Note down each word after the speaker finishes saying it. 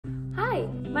Hi,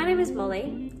 my name is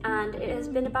Molly, and it has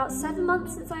been about 7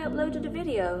 months since I uploaded a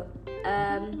video.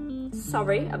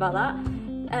 Sorry about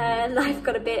that. Life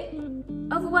got a bit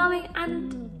overwhelming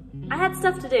and I had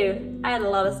stuff to do. I had a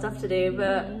lot of stuff to do,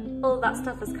 but all that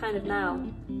stuff is kind of now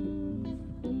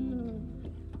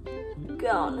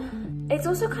gone. It's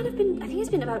also kind of been, I think it's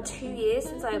been about 2 years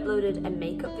since I uploaded a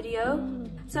makeup video.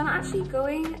 So I'm actually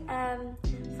going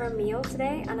for a meal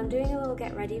today, and I'm doing a little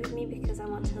get ready with me because I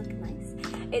want to look nice.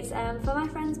 It's for my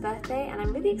friend's birthday, and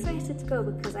I'm really excited to go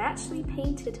because I actually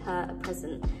painted her a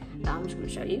present that I'm just going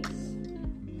to show you.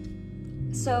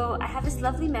 So I have this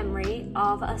lovely memory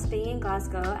of us being in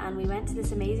Glasgow, and we went to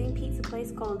this amazing pizza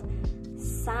place called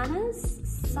Sano's,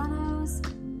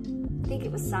 I think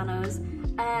it was Sano's,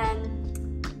 and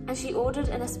she ordered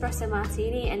an espresso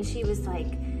martini, and she was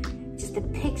like just a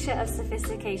picture of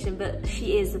sophistication, but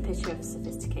she is a picture of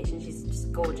sophistication. She's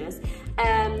just gorgeous.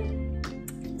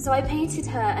 So I painted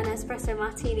her an espresso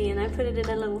martini and I put it in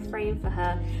a little frame for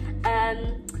her.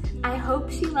 I hope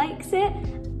she likes it.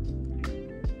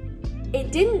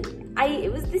 It didn't,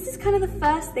 this is kind of the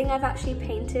first thing I've actually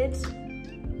painted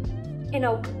in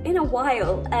a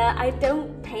while. I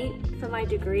don't paint for my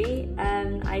degree.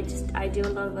 I do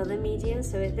a lot of other mediums,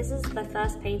 so this is the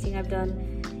first painting I've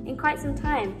done in quite some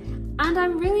time, and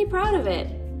I'm really proud of it.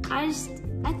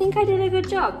 I think I did a good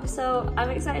job, so I'm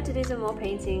excited to do some more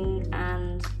painting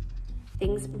and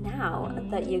things now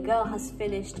that your girl has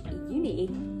finished uni.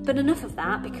 But enough of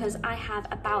that, because I have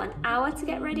about an hour to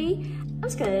get ready.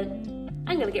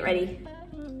 I'm gonna get ready.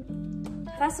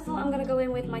 First of all, I'm gonna go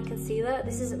in with my concealer.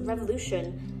 This is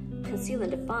Revolution Conceal and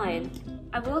Define.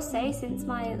 I will say, since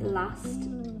my last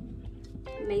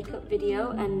makeup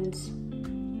video, and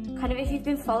kind of if you've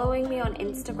been following me on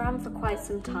Instagram for quite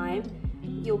some time,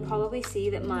 you'll probably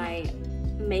see that my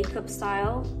makeup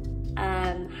style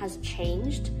has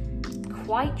changed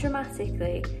quite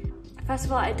dramatically. First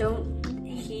of all, I don't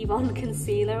heave on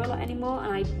concealer a lot anymore,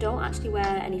 and I don't actually wear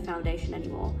any foundation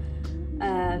anymore.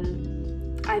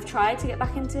 I've tried to get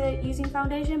back into using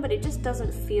foundation, but it just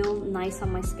doesn't feel nice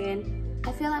on my skin.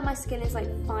 I feel like my skin is like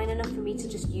fine enough for me to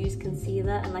just use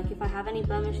concealer, and like if I have any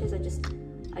blemishes, I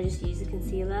just use a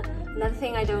concealer. Another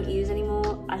thing I don't use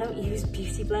anymore, I don't use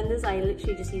beauty blenders, I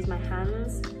literally just use my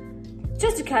hands. It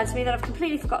just occurred to me that I've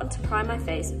completely forgotten to prime my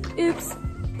face. Oops.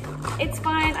 It's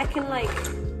fine, I can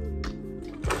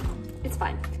it's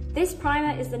fine. This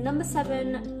primer is the number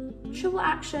 7 Triple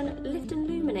Action Lift and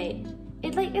Illuminate.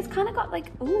 It's kind of got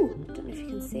like, ooh, I don't know if you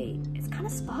can see. It's kind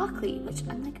of sparkly, which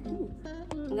I'm like, ooh.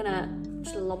 I'm gonna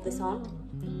just lob this on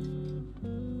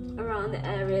around the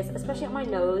areas, especially on my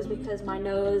nose, because my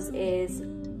nose is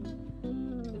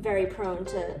very prone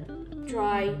to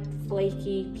dry,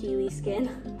 flaky, peely skin.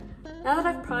 Now that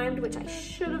I've primed, which I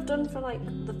should have done for like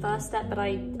the first step, but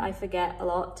I forget a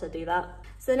lot to do that.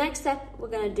 So the next step we're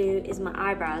gonna do is my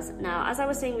eyebrows. Now, as I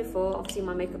was saying before, obviously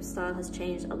my makeup style has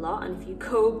changed a lot, and if you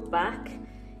go back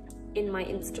in my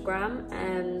Instagram,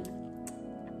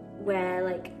 where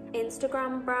like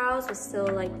Instagram brows are still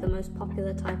like the most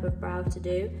popular type of brow to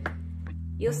do,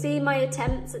 you'll see my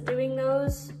attempts at doing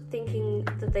those, thinking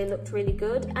that they looked really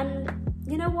good, and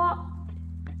you know what?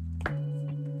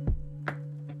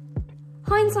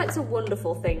 Hindsight's a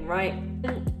wonderful thing, right?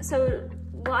 So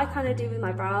what I kind of do with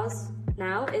my brows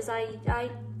now is I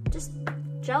just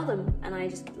gel them and I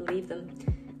just leave them.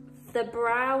 The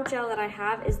brow gel that I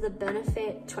have is the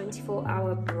Benefit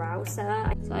 24-Hour Brow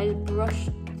Setter. So I brush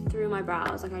through my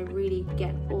brows, like I really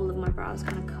get all of my brows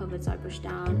kind of covered, so I brush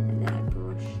down and then I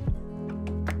brush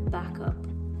back up.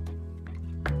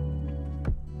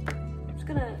 I'm just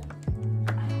gonna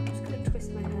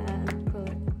twist my hair and pull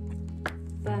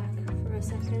it back for a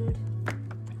second.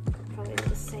 Probably do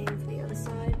the same for the other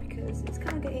side because it's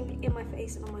kind of getting in my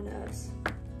face and on my nerves.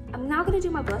 I'm now gonna do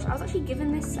my blush. I was actually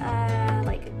given this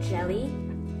like jelly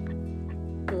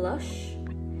blush.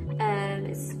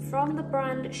 It's from the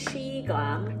brand She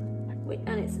Glam,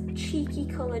 and it's Cheeky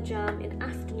Colour Jam in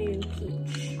Afternoon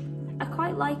Peach. I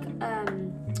quite like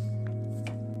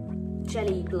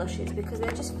jelly blushes because they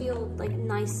just feel like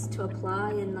nice to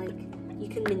apply, and like you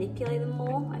can manipulate them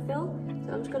more, I feel.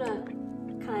 So I'm just gonna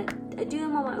I do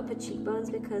them on my upper cheekbones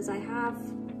because I have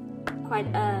quite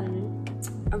a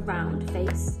round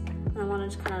face and I want to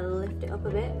just kind of lift it up a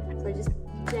bit. So I just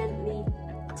gently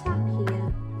tap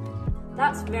here.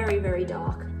 That's very, very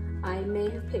dark. I may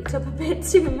have picked up a bit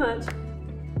too much.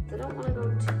 So I don't want to go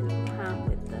too ham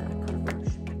with the kind of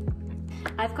brush.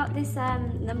 I've got this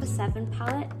number 7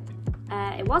 palette.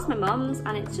 It was my mum's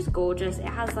and it's just gorgeous. It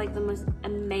has like the most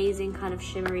amazing kind of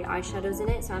shimmery eyeshadows in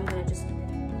it. So I'm gonna just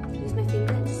use my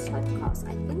finger and just swipe across.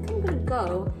 I think I'm gonna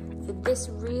go for this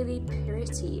really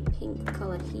pretty pink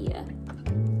color here.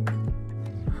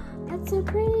 That's so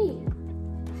pretty.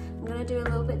 I'm gonna do a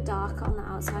little bit darker on the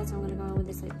outside, so I'm gonna go in with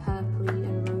this like purpley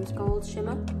and rose gold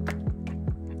shimmer.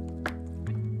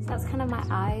 So that's kind of my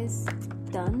eyes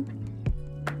done.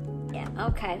 Yeah,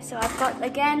 okay, so I've got,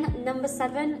 again, number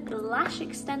 7, Lash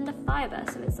Extender Fiber.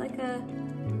 So it's like a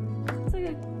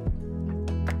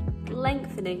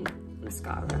lengthening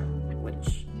mascara,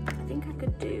 which I think I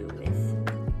could do with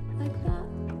like that.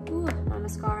 Ooh, my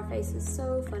mascara face is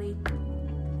so funny.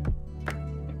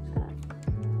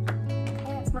 Okay,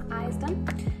 that's my eyes done.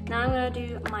 Now I'm gonna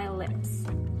do my lips.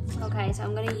 Okay, so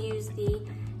I'm gonna use the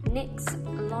NYX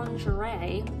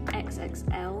Lingerie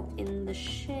XXL in the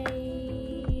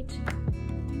shade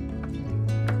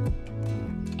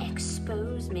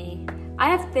Expose Me. I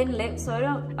have thin lips,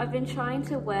 so I've been trying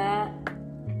to wear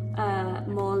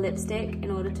more lipstick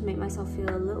in order to make myself feel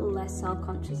a little less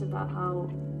self-conscious about how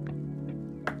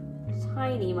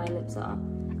tiny my lips are.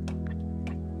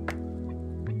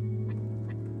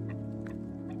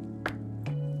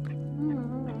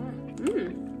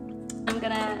 I'm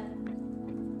gonna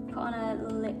put on a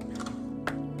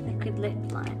liquid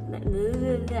lip line,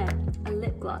 a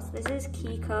lip gloss. This is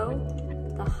Kiko,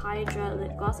 the Hydra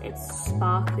lip gloss. It's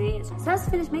sparkly. So that's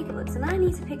the finished makeup look. So now I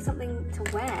need to pick something to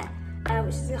wear,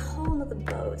 which is a whole nother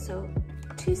boat. So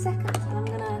 2 seconds and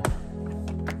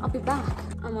I'll be back.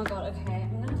 Oh my god, okay,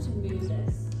 I'm gonna have to move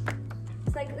this.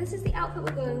 It's like, this is the outfit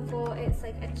we're going for. It's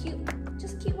like a cute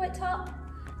white top,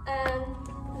 and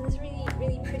this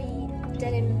really pretty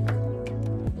denim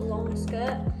long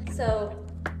skirt. So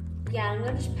yeah, I'm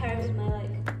gonna just pair it with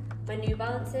my New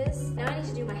Balances. Now I need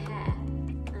to do my hair,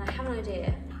 and I have an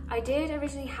idea. I did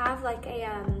originally have like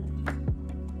a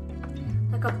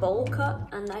bowl cut,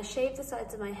 and I shaved the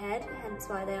sides of my head, hence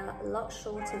why they are a lot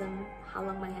shorter than how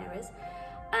long my hair is.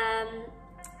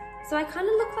 So I kind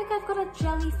of look like I've got a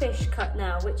jellyfish cut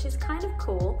now, which is kind of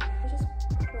cool. I just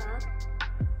plait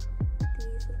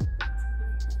these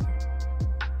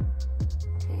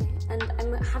okay, and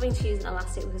I'm having to use an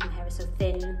elastic because my hair is so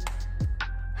thin.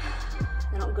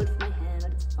 They're not good for my hair,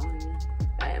 but it's fine.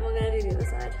 Right, and we're gonna do the other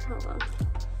side. Hold on.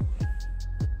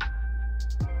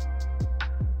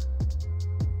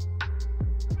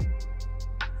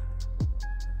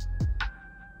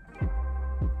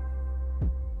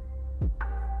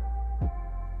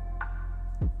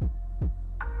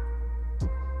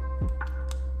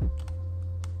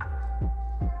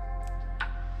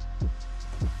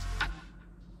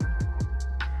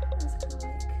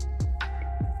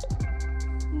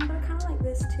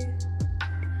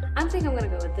 I think I'm gonna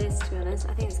go with this, to be honest.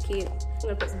 I think it's cute. I'm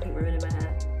gonna put some pink ribbon in my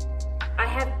hair. I've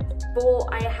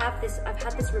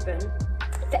had this ribbon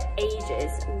for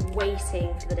ages,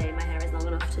 waiting for the day my hair is long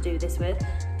enough to do this with.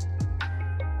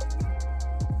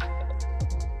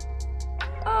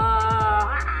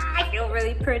 I feel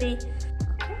really pretty. Okay,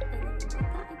 and then we'll do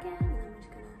that again,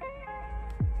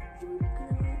 and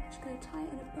then we're just gonna tie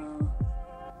it in a bow.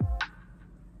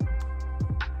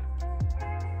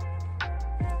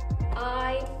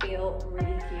 I feel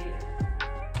really cute.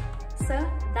 So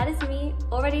that is me,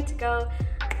 all ready to go.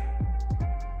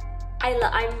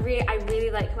 I really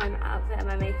like my outfit and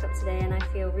my makeup today, and I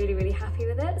feel really happy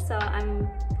with it. So I'm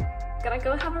gonna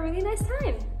go have a really nice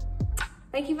time.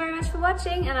 Thank you very much for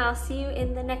watching, and I'll see you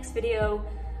in the next video.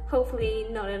 Hopefully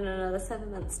not in another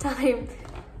 7 months' time.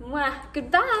 Mwah,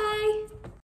 goodbye.